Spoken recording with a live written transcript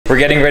We're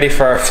getting ready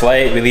for our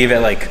flight. We leave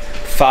at like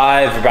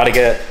 5. We're about to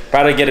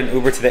get an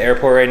Uber to the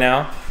airport right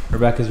now.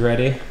 Rebecca's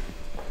ready.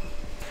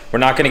 We're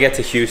not gonna get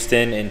to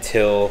Houston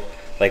until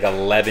like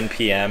 11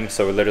 p.m.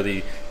 So we're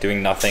literally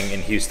doing nothing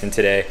in Houston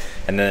today,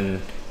 and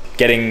then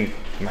getting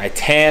my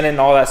tan and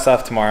all that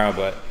stuff tomorrow,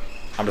 but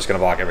I'm just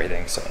gonna vlog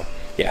everything. So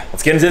yeah,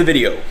 let's get into the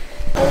video.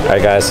 All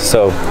right guys,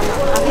 so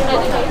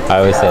I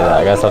always say that,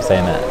 I gotta stop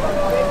saying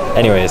that.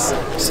 Anyways,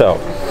 so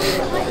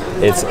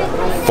it's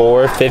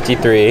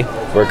 4:53.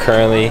 We're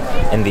currently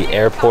in the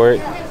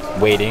airport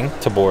waiting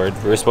to board.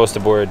 We were supposed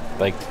to board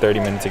like 30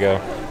 minutes ago,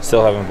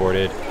 still haven't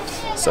boarded.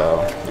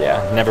 So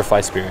yeah, never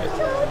fly Spirit.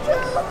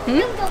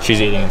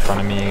 She's eating in front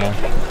of me again.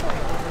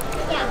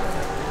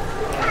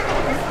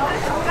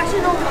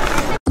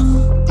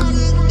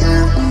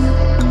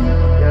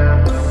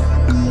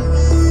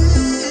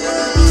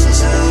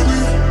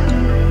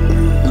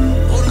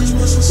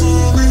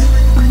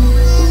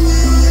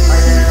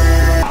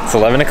 It's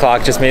 11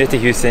 o'clock, just made it to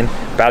Houston.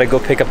 About to go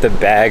pick up the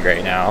bag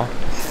right now.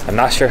 I'm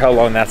not sure how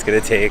long that's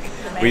gonna take.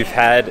 We've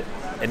had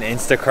an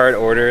Instacart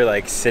order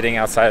like sitting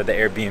outside of the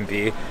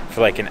Airbnb for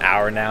like an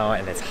hour now,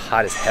 and it's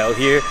hot as hell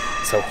here.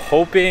 So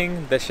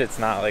hoping this shit's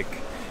not like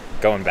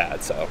going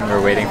bad. So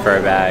we're waiting for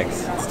our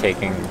bags. It's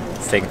taking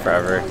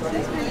forever.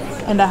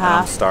 And a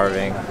half. I'm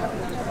starving.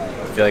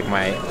 I feel like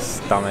my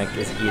stomach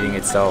is eating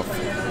itself.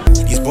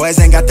 These boys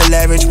ain't got the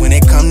leverage when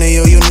it come to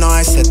you. You know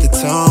I set the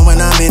tone when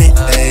I'm in it.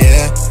 Yeah,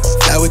 yeah.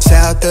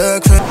 Without the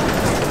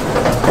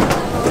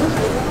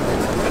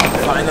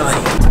finally.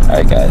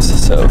 Alright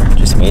guys, so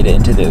just made it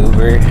into the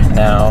Uber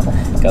now.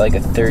 Got like a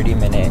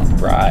 30-minute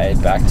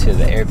ride back to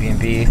the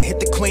Airbnb. Hit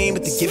the queen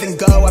with the give and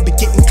go. I've been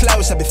getting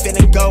close, I've been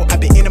finna go.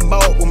 I've been in a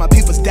mode when my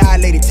people's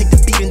dilated. Take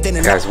the beat and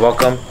then guys,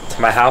 welcome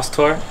to my house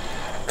tour.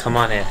 Come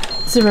on in.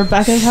 Is it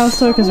Rebecca's house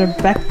tour? Because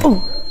Rebecca. Oh!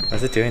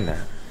 Why's it doing that?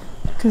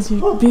 Because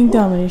you're being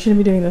dumb and you shouldn't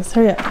be doing this.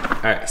 Hurry up.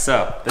 Alright,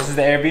 so this is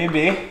the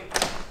Airbnb.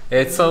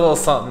 It's a little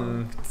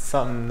something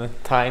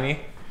tiny.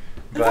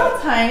 It's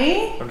not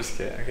tiny. I'm just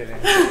kidding, I'm kidding.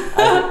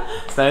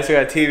 It's nice, we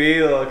got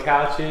TV, little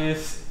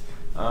couches,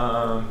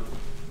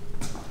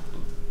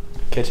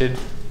 kitchen.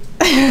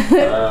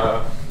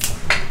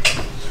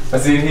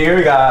 Let's see in here,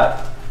 we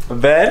got a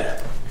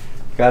bed.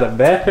 Got a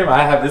bathroom.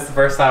 This is the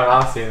first time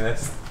I'm seeing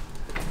this.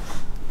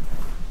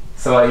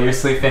 So like, you're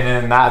sleeping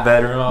in that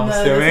bedroom, I'm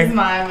assuming? This is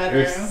my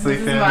bedroom. You're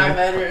sleeping this is my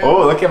bedroom.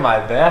 Oh, look at my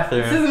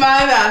bathroom. This is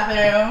my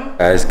bathroom.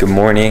 Guys, good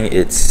morning.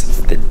 It's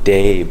the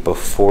day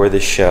before the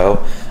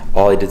show.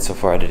 All I did so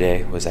far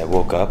today was I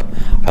woke up.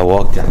 I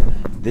walked out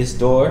this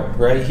door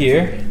right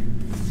here.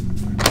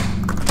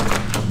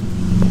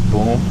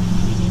 Boom.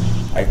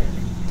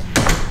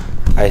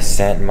 I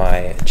sent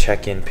my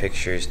check-in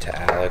pictures to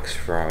Alex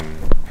from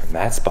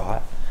that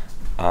spot.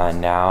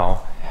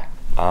 Now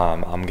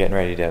I'm getting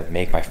ready to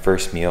make my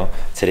first meal.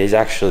 Today's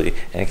actually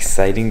an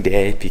exciting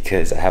day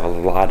because I have a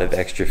lot of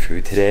extra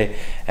food today,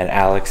 and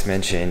Alex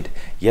mentioned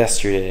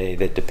yesterday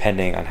that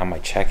depending on how my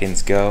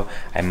check-ins go,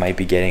 I might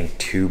be getting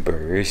 2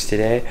 burgers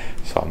today.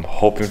 So I'm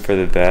hoping for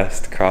the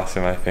best,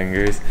 crossing my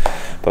fingers.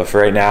 But for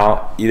right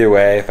now, either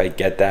way, if I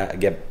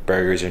get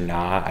burgers or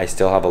not, I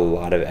still have a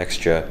lot of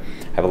extra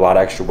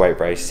white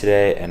rice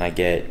today, and I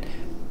get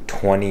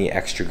 20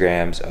 extra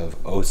grams of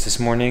oats this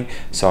morning.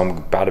 So I'm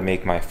about to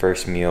make my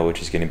first meal, which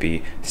is going to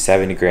be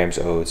 70 grams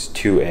oats,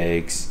 2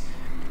 eggs,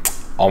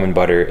 almond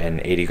butter,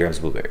 and 80 grams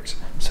of blueberries.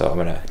 So I'm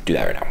gonna do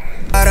that right now.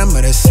 bottom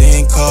of the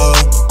sinkhole.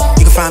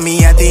 You can find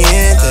me at the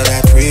end of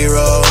that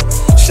pre-roll.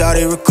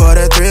 Shawty record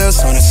her thrills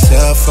on a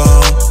cell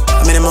phone.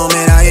 I'm in the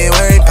moment, I ain't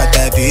worried about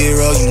that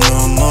B-roll. You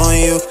know I'm on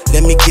you.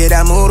 Let me get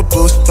that mood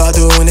boost. Fall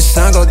through when the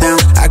sun go down.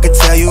 I could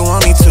tell you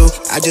want me to.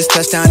 I just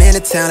touched down in the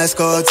town. Let's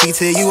go OT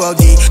till you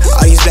OD.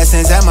 All these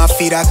blessings at my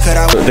feet, I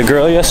could. The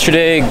girl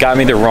yesterday got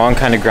me the wrong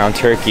kind of ground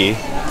turkey,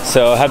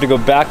 so I have to go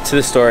back to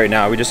the store right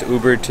now. We just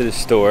Ubered to the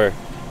store,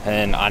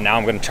 and now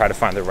I'm gonna try to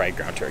find the right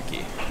ground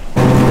turkey.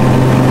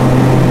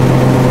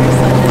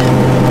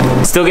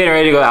 Still getting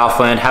ready to go to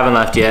Alphaland, haven't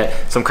left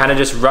yet. So I'm kind of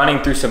just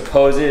running through some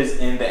poses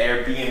in the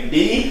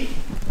Airbnb.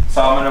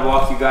 So I'm gonna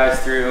walk you guys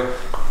through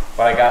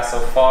what I got so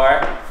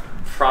far.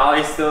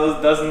 Probably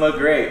still doesn't look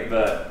great,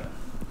 but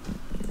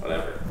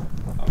whatever.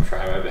 I'm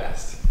trying my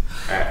best.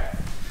 All right,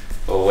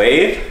 we'll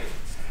wave.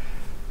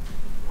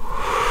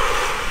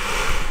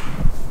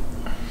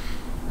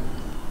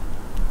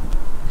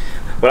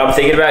 What I'm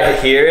thinking about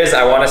here is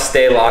I want to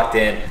stay locked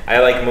in. I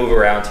like move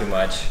around too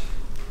much.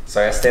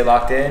 So I gotta stay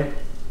locked in.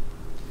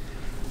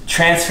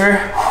 Transfer.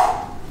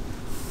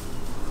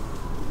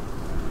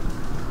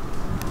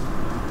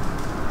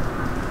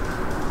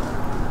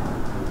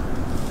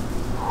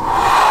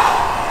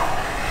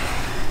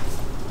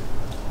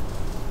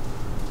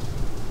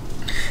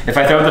 If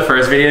I throw up the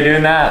first video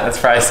doing that, that's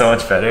probably so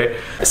much better.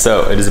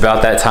 So it is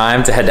about that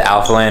time to head to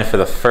Alphaland for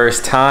the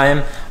first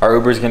time. Our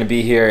Uber is gonna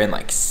be here in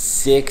like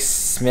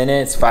 6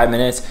 minutes, 5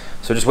 minutes.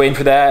 So just waiting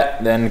for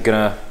that, then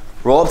gonna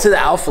roll up to the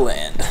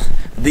Alphaland.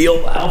 The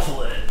old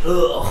Alphaland.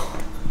 Ugh.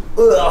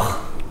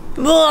 Ugh.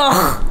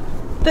 Ugh.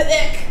 The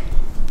ick.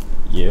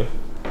 You.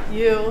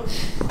 You.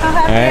 How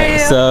happy are you?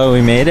 So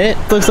we made it.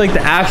 Looks like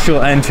the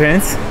actual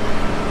entrance.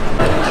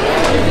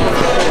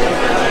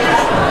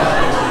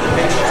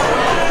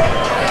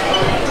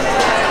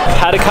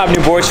 Had to cop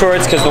new board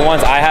shorts because the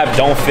ones I have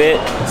don't fit.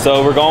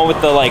 So we're going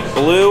with the like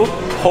blue.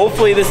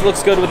 Hopefully this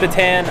looks good with the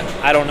tan.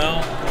 I don't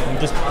know. I'm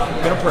just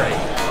gonna pray.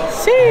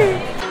 See.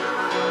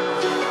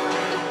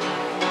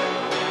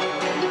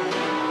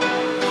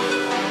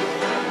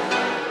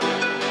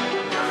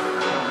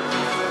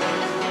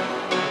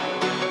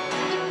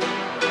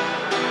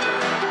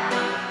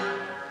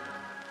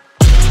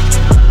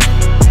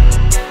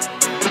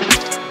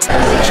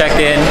 Checked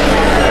in.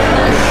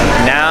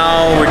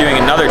 Now we're doing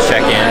another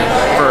check-in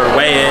for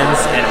weigh-ins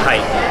and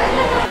height.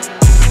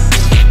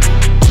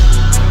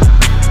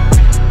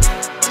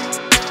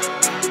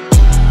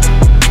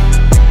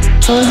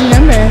 What was your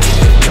number?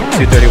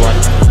 231.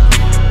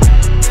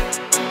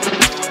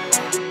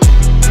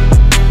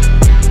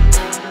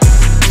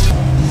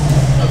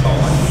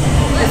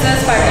 It says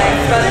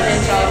 5'9", about an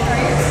inch off.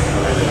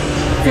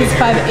 This is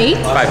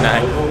 5'8"?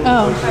 5'9".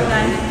 Oh. 5'9".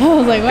 I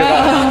was like,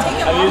 wow.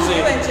 I'm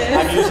usually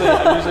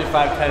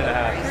 5'10" and a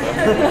half. So.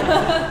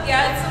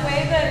 Yeah, it's the way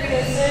that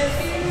his is.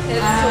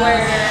 It's to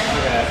where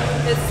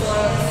it's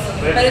slow.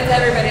 But it's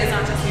everybody, it's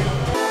not just you.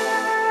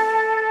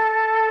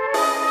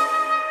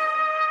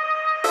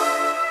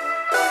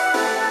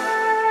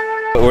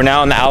 We're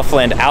now in the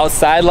Alphaland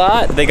outside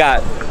lot. They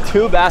got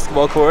 2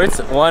 basketball courts,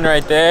 one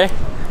right there,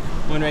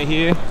 one right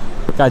here.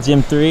 Got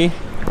gym 3.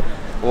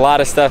 A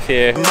lot of stuff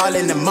here. I'm all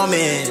in the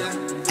moment.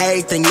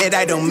 Everything lit,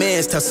 I don't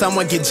miss. Till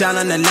someone get John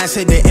on the line,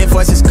 say the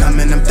invoice is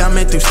coming. I'm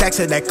thumbing through stacks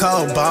of that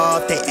cold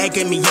ball. If they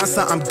egging me on,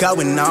 so I'm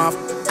going off.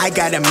 I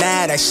got them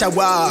mad, I show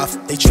off.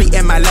 They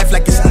treating my life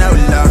like it's no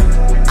law.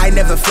 I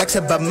never flex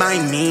above my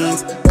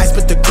means. I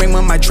spit the cream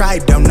on my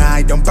tribe, don't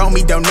I? Don't bro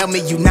me, don't know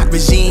me, you not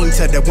regime.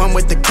 To the one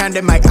with the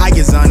condom, my eye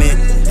is on it.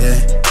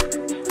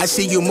 Yeah. I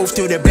see you move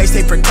through the base,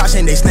 they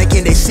precaution, they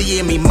snaking, they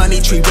seeing me. Money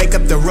tree, wake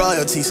up the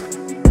royalties.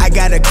 I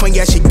got a queen,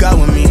 yeah, she go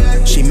with me.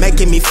 She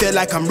making me feel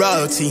like I'm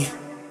royalty.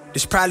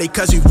 This probably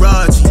cause we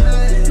royalty.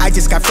 I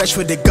just got fresh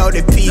with the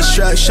golden piece.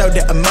 Shrug, show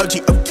the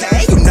emoji,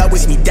 okay. You know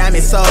it's me,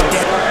 diamond soul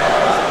dead.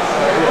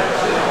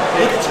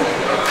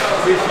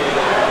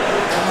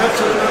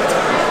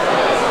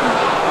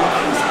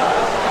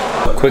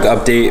 Quick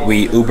update,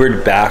 we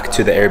Ubered back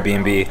to the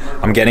Airbnb.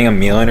 I'm getting a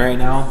meal in right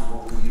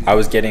now. I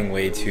was getting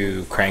way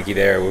too cranky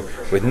there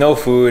with no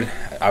food.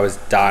 I was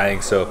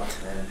dying, so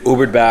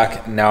Ubered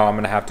back. Now I'm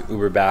gonna have to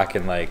Uber back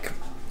in like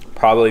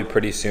probably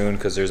pretty soon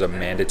because there's a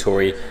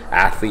mandatory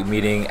athlete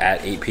meeting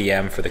at 8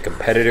 p.m. for the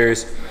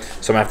competitors.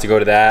 So I'm gonna have to go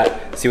to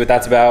that, see what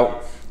that's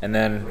about, and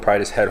then probably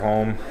just head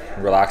home,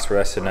 relax for the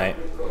rest of the night.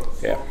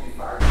 Yeah.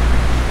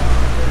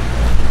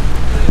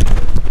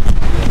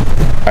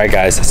 All right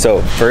guys,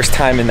 so first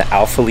time in the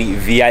Alpha Elite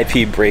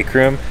VIP break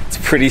room. It's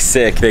pretty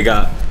sick. They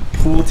got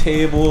pool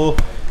table,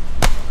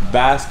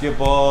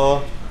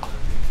 basketball,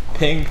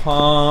 ping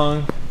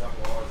pong.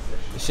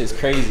 This shit's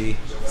crazy.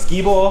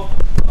 Skee ball.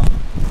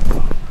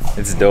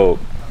 It's dope.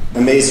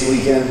 Amazing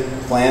weekend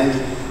planned,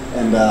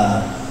 and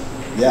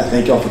yeah,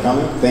 thank y'all for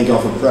coming. Thank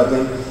y'all for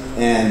prepping,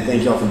 and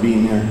thank y'all for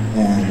being here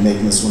and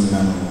making this one the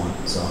memorable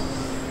one. So,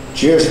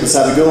 cheers. Let's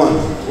have a good one.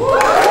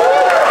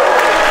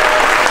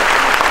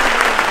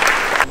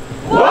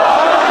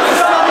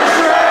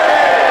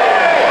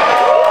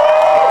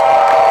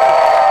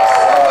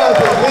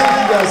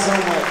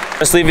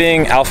 Just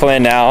leaving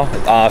Alphaland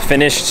now.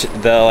 Finished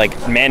the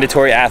like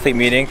mandatory athlete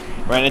meeting.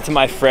 Ran into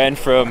my friend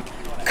from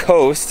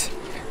Coast.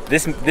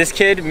 This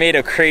kid made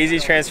a crazy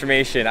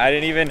transformation. I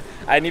didn't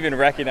even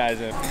recognize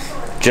him.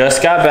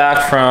 Just got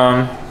back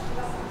from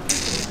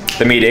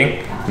the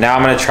meeting. Now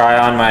I'm gonna try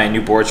on my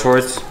new board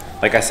shorts.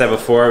 Like I said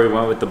before, we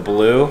went with the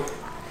blue.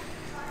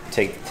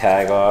 Take the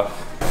tag off.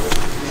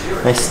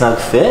 Nice snug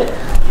fit.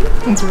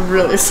 It's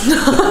really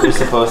snug. They're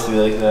supposed to be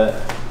like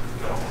that.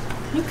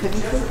 You couldn't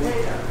fit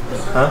it.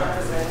 Huh?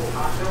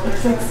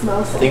 It's like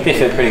smells. I think they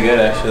fit pretty good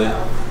actually.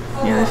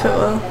 Yeah, they fit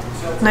well.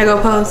 Now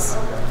go pose.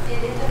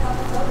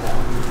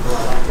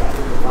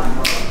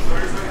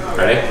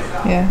 Ready?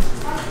 Yeah.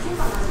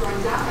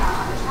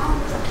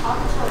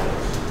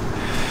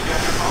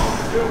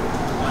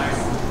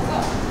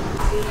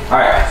 All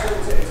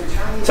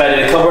right. So I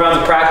did a couple rounds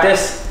of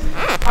practice.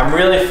 I'm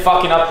really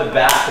fucking up the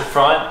back, the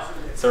front.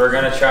 So we're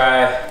gonna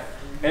try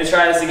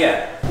this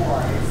again.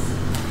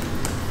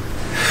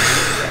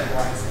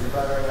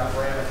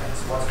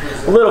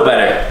 A little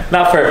better,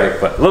 not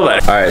perfect, but a little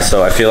better. All right,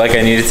 so I feel like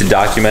I needed to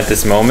document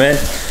this moment.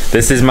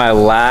 This is my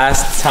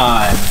last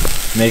time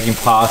making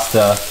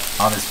pasta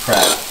on this prep.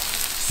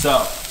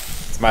 So,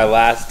 it's my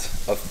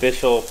last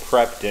official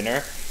prep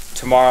dinner.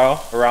 Tomorrow,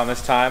 around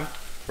this time,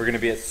 we're gonna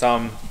be at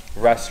some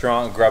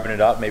restaurant grubbing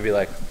it up, maybe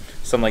like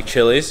some like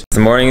Chili's. The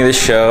morning of the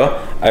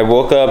show, I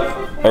woke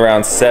up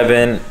around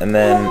 7 and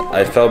then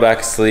I fell back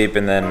asleep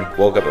and then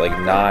woke up at like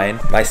 9.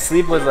 My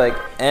sleep was like,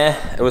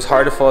 It was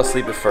hard to fall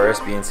asleep at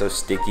first being so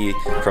sticky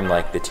from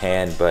like the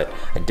tan, but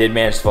I did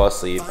manage to fall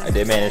asleep. I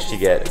did manage to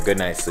get a good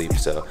night's sleep,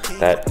 so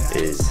that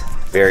is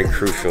very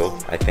crucial,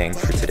 I think,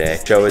 for today.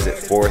 Show is at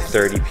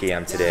 4:30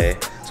 p.m. today,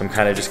 so I'm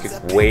kind of just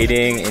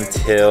waiting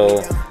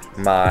until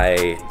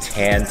my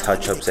tan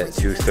touch-ups at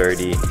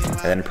 2:30, and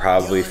then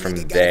probably from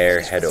there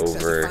head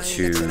over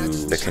to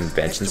the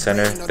convention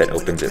center that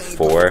opens at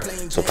 4.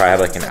 So I'll probably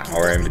have like an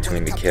hour in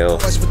between the kill.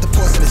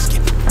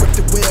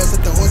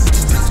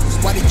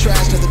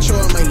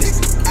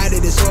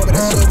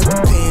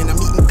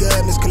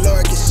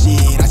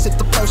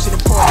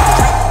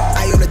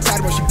 I on the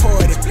tide when she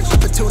poured it.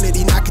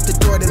 Opportunity knock at the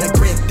door, then I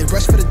grin. They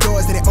rush for the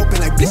doors, then they open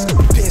like bliss.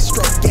 Pin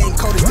stroke, game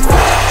cold as the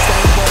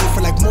staying bold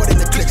for like more than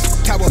the clicks.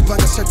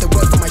 Cowabunga, search the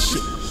world for my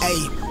shit.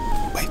 Ayy,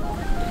 wait.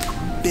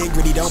 Big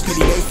gritty, don't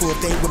pity they fool if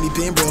they ain't with me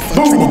being real.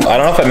 I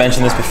don't know if I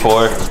mentioned this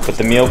before, but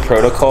the meal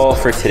protocol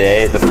for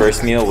today, the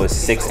first meal was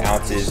 6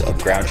 ounces of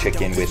ground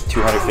chicken with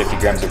 250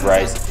 grams of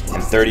rice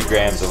and 30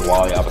 grams of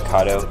wali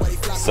avocado.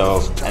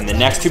 So, and the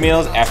next 2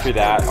 meals after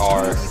that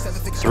are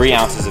 3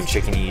 ounces of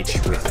chicken each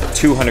with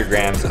 200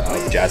 grams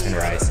of jasmine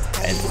rice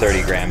and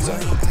 30 grams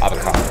of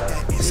avocado.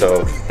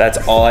 So that's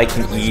all I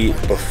can eat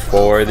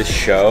before the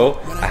show.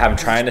 I'm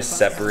trying to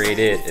separate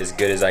it as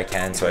good as I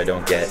can so I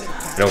don't get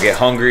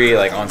hungry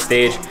like on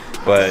stage.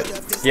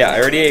 But yeah, I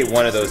already ate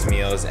one of those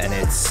meals and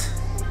it's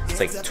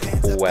like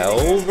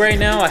 12 right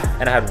now,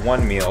 and I had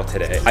 1 meal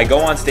today. I go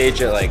on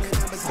stage at like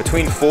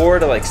between 4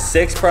 to like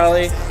 6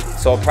 probably.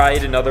 So I'll probably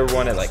eat another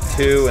one at like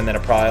 2, and then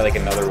I'll probably like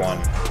another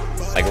one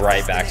like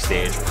right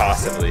backstage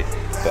possibly.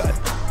 But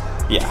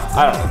yeah,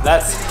 I don't know,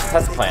 that's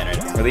the plan right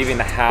now. We're leaving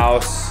the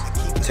house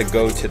to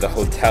go to the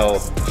hotel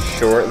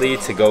shortly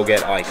to go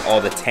get like all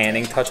the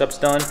tanning touch-ups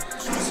done.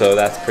 So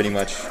that's pretty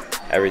much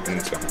everything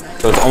that's going on.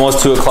 So it's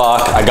almost 2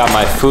 o'clock. I got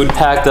my food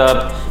packed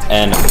up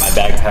and my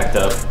bag packed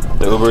up.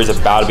 The Uber is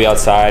about to be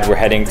outside. We're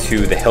heading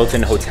to the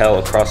Hilton Hotel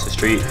across the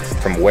street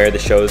from where the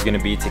show is gonna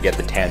be to get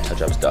the tan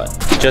touch-ups done.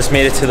 Just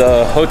made it to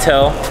the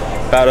hotel.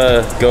 About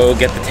to go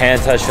get the tan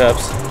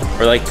touch-ups.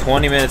 We're like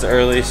 20 minutes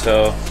early,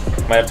 so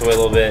might have to wait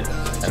a little bit,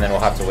 and then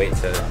we'll have to wait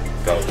to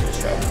go to the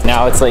show.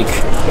 Now it's like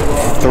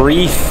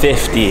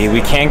 3:50.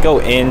 We can't go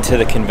into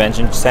the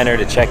convention center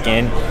to check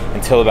in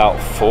until about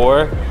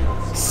 4.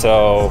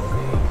 So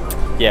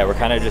yeah, we're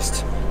kind of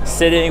just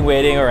sitting,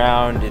 waiting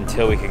around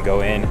until we can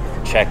go in,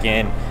 check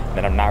in, and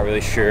then I'm not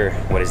really sure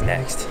what is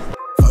next.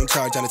 Phone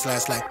charge on its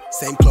last light.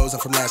 Same clothes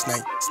from last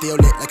night. Still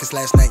lit like it's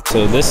last night.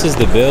 So this is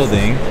the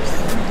building.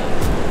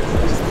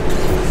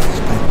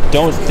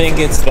 Don't think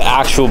it's the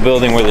actual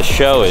building where the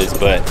show is,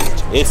 but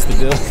it's the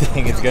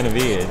building it's gonna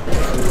be in.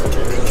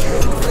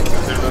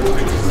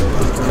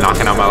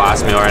 Knocking out my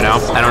last meal right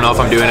now. I don't know if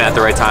I'm doing it at the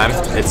right time.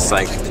 It's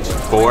like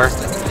 4,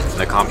 and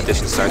the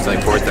competition starts at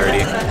like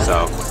 4:30,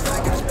 so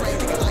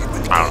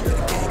I don't know.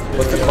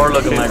 What's the core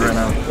looking like right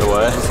now? The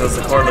what? What's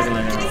the core looking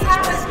like right now?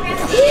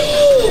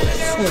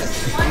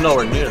 I'm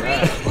nowhere near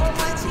that.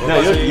 No,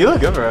 you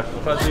look good, bro.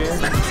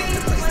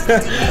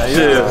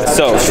 Yeah.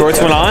 So, shorts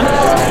went on.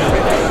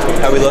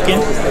 How we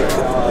looking?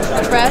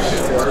 Fresh.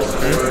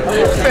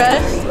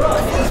 Fresh.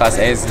 Class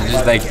A is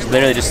just like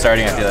literally just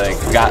starting. I feel like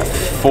got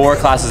 4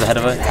 classes ahead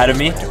of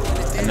me,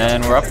 and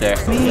then we're up there.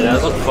 Yeah,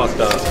 that looks fucked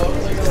up.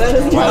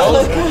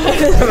 Wow.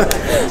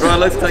 Bro, it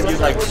looks like you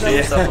like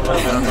shit.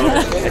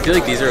 I feel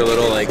like these are a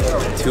little like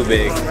too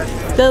big.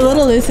 They're a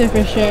little looser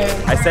for sure.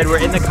 I said we're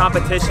in the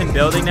competition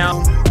building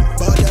now.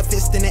 Balled up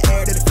fist in the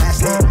air to the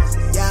fast lane.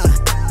 Yeah.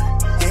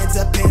 Hands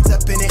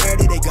up in the air,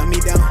 they gun me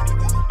down.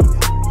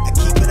 I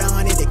keep it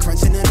on it, they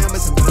crunching the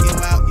numbers, I'm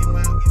bringing out.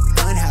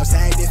 Funhouse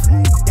active.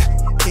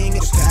 King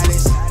of the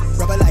palace.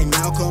 Rubber like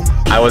Malcolm.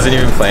 I wasn't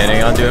even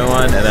planning on doing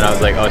one, and then I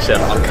was like, oh shit,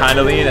 I'm kind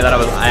of lean, and then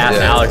I asked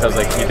Alex, I was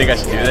like, you think I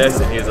should do this?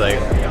 And he was like,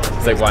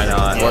 why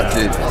not? What,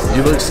 dude?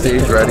 You look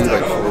stage ready,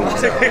 like fully.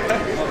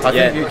 I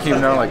think you keep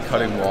on like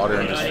cutting water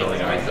and just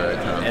filling out the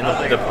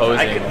And the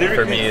posing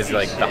for me is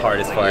like the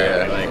hardest part.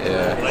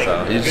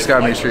 So you just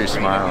gotta make sure you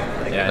smile.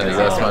 Yeah, like,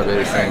 that's my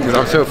biggest thing because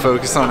I'm so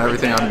focused on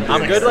everything I'm doing.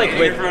 I'm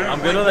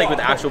good with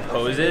actual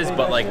poses,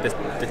 but like the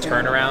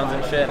turnarounds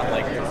and shit, I'm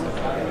like,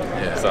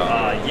 so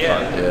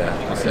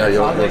yeah,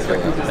 you'll look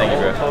good. Thank you,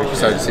 bro.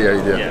 Excited to see how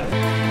you do.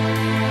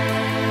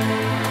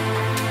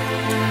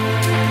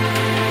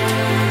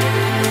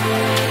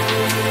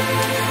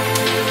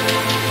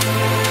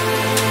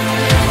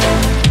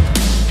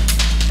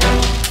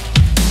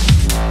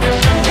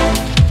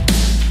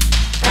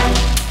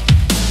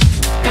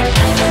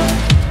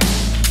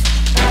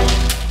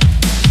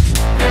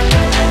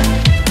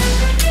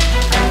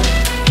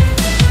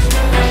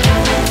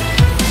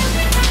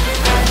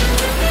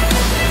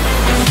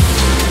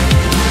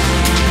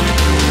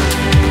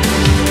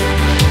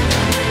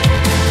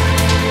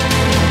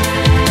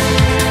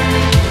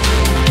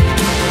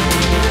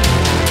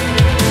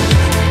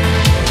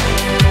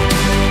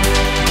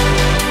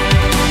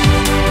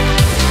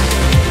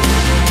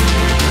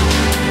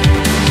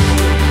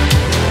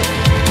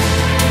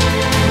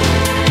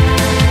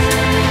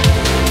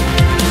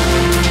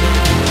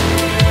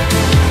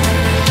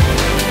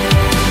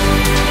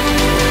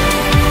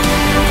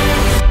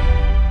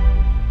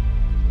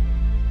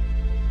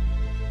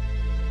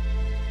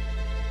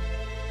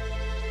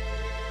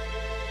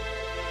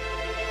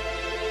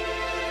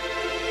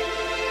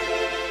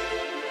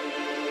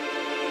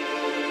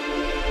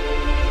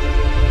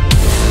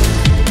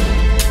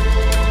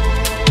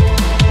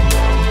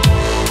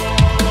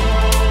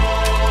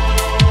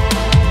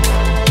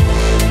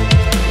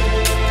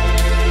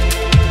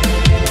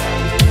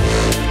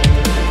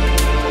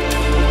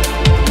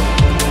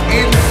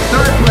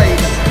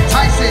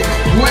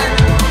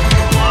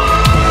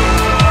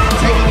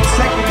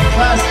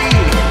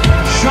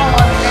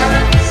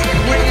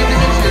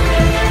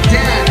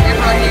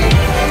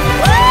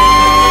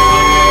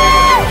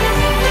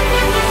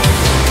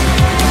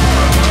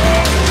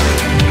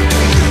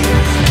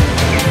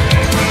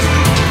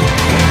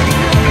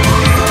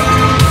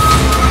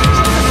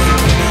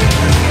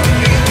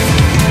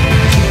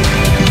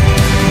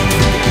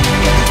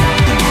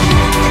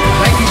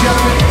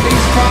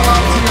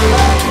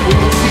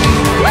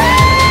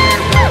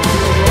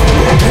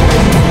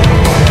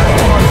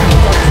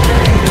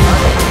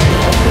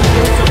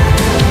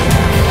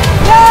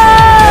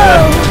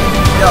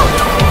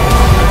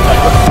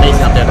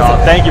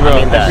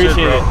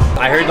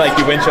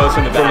 wind chills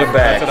from the back. From the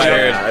back. That's what I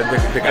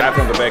heard. The guy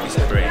from the back is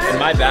great. And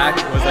my back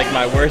was like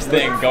my worst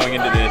thing going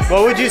into this.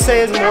 What would you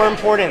say is more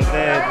important,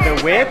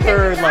 the width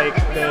or like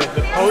the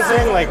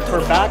posing? Like for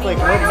back, like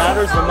what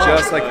matters the most?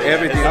 Just like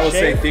everything, I would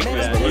say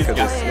thickness, but look at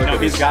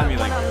this. He's got me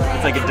like,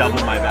 it's like a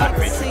double my back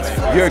basically.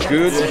 You're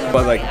good,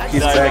 but like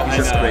his back is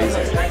just crazy.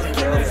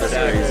 That's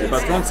crazy.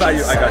 But front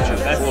side, I got you.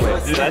 That's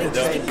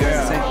dope.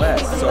 Same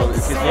class. So if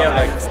he's not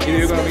like, either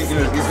you're gonna be,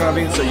 he's gonna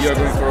be, so you're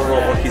going for a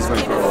roll or he's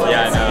going for a roll.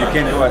 Yeah, I know. You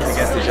can't go out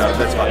against each other.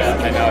 That's fine.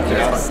 I know.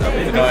 It's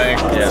annoying.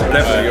 Yeah,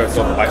 definitely you're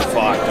top by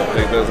far.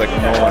 There's like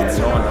no one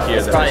here.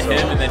 It's probably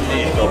him and then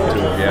me. Top two.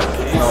 Yeah.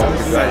 No,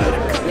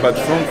 exactly. But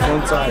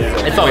front side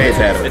is it's all way good.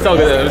 better. It's all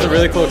good. It was a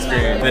really cool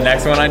experience. The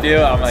next one I do,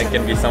 I'm like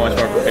gonna be so much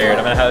more prepared.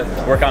 I'm gonna have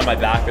to work on my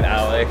back with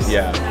Alex.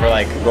 Yeah. For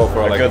like Go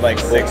for a like good like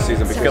 6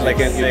 season because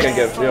you can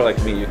get, you're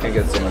like me, you can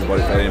get someone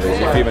body fat anyways.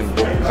 If you even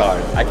book a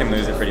card, I can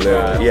lose it pretty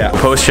bad. Yeah.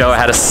 Post show, I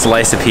had a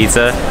slice of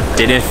pizza.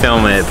 Didn't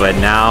film it, but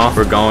now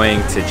we're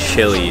going to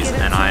Chili's,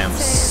 and I am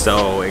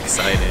so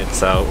excited.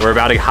 So we're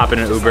about to hop in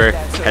an Uber,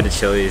 head to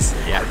Chili's.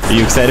 Yeah. Are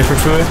you excited for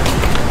food?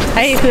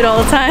 I eat food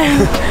all the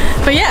time.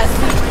 But yes.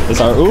 It's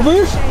our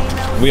Uber.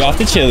 We off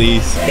to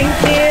Chili's. Thank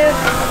you.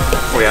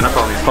 Oh yeah, no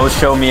problem. Post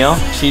show meal: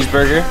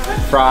 cheeseburger,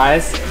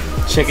 fries,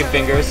 chicken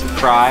fingers,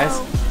 fries.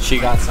 She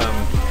got something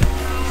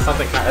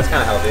that's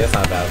kind of healthy. That's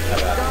not bad.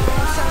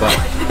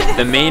 But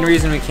the main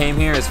reason we came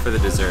here is for the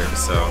dessert.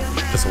 So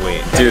just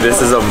wait, dude.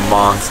 This is a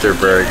monster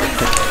burger.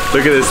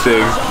 Look at this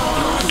thing.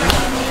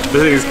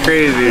 This thing is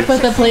crazy.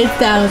 Put the plates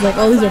down. I was like,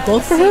 oh, these are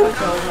both for him?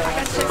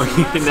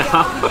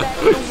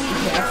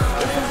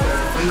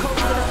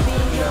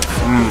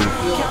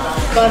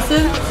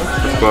 Busted?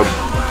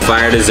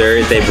 Fire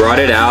dessert. They brought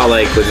it out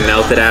like with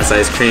melted ass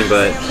ice cream,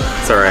 but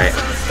it's all right.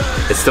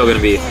 It's still gonna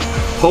be,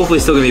 hopefully,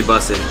 still gonna be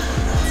busted.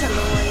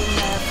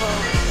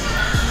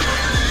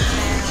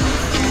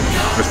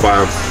 It's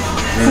fire.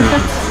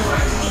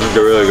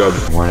 They're really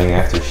good. Morning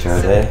after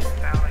show day.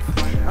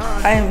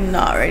 I am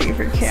not ready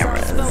for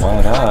cameras.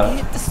 Why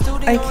not?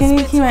 I can't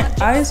even keep my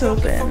eyes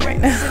open right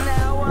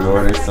now. We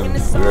ordered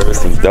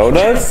some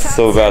donuts.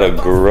 So about a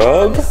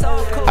grub.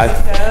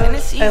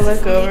 I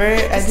look over,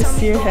 I just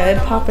see your head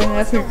popping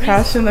up. You're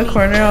crouched in the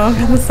corner on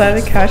the side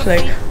of the couch like,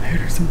 I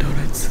ordered some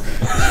donuts.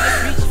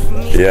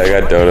 Yeah,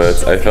 I got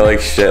donuts. I felt like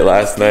shit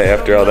last night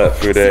after all that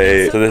food I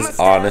ate. So this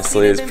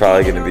honestly is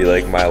probably gonna be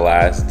like my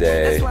last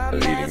day of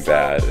eating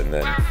bad, and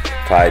then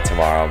probably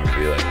tomorrow I'm gonna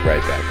be like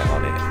right back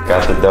on it.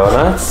 Got the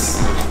donuts.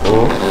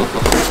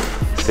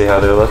 Ooh. See how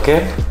they're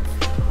looking?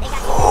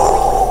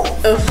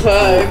 Oh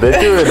fuck. They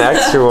threw an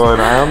extra one.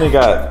 I only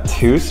got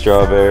 2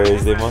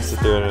 strawberries. They must have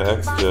thrown an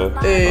extra.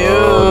 Ew.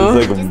 Oh,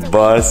 it's like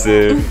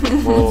busted.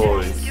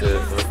 Holy shit.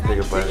 Let's take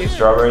a bite.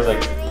 Strawberries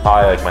like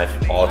probably like my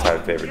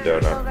all-time favorite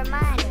donut.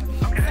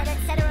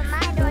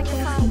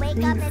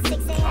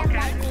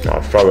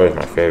 No, strawberry is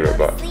my favorite,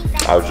 but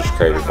I was just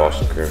craving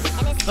Boston cream.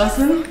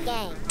 Busted?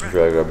 It's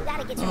really good.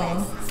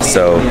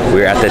 So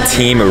we're at the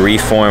Team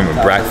Reform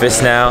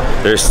breakfast now.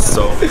 There's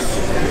so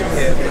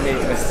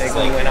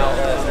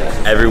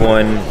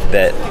everyone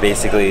that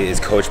basically is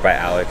coached by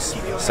Alex.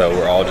 So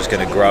we're all just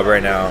gonna grub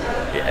right now.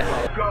 Yeah.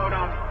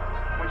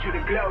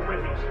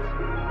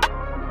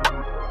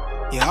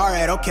 Yeah,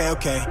 alright,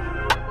 okay.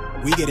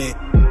 We get it.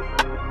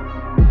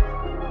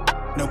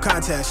 No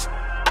contest.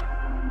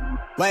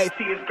 Wait.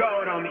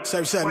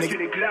 Surf's up,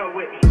 nigga.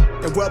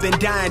 The world been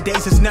dying,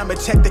 days is numbered,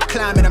 check the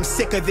climate, I'm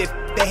sick of it.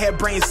 They had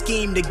brain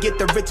scheme to get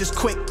the riches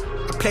quick.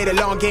 I played a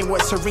long game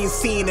with serene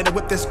scene and I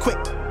whipped this quick.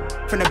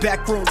 From the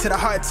back room to the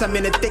hearts, I'm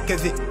in the thick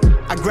of it.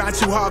 I grind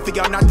too hard for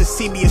y'all not to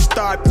see me a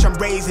star, bitch. I'm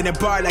raising a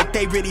bar like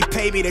they really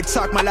pay me to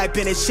talk. My life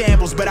been in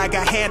shambles, but I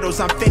got handles.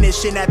 I'm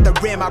finishing at the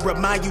rim. I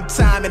remind you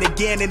time and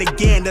again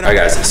that Alright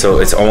guys, so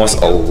it's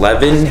almost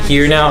 11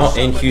 here now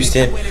in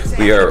Houston.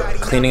 We are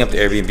cleaning up the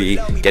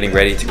Airbnb, getting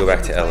ready to go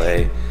back to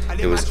LA.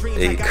 It was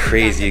a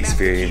crazy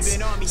experience,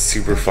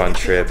 super fun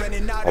trip.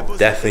 I'll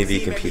definitely be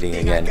competing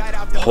again.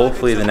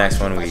 Hopefully the next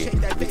one we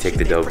take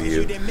the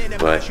W,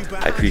 but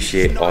I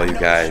appreciate all you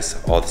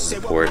guys, all the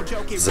support.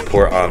 The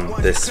support on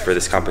this for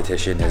this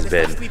competition has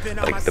been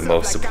like the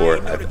most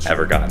support I've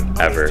ever gotten,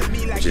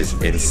 which is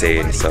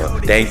insane. So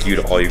thank you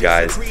to all you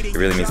guys. It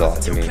really means a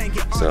lot to me.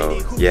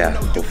 So yeah,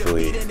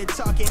 hopefully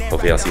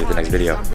I'll see you at the next video.